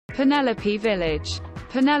Penelope Village.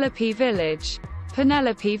 Penelope Village.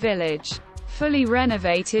 Penelope Village, fully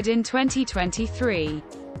renovated in 2023,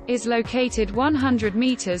 is located 100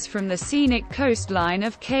 meters from the scenic coastline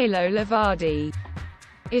of Kalo Livadi.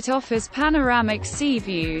 It offers panoramic sea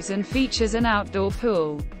views and features an outdoor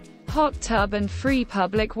pool, hot tub and free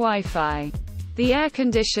public Wi-Fi. The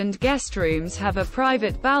air-conditioned guest rooms have a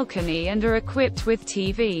private balcony and are equipped with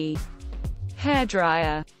TV,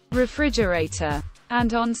 hairdryer, refrigerator,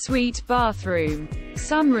 and ensuite bathroom.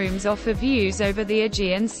 Some rooms offer views over the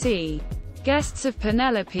Aegean Sea. Guests of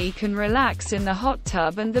Penelope can relax in the hot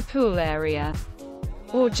tub and the pool area,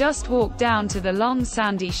 or just walk down to the long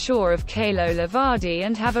sandy shore of Kalo Livadi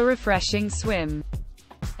and have a refreshing swim.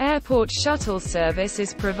 Airport shuttle service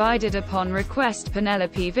is provided upon request.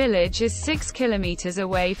 Penelope Village is 6 kilometers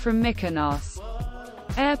away from Mykonos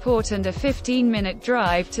Airport and a 15-minute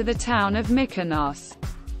drive to the town of Mykonos,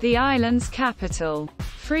 the island's capital.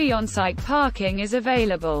 Free on-site parking is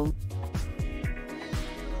available.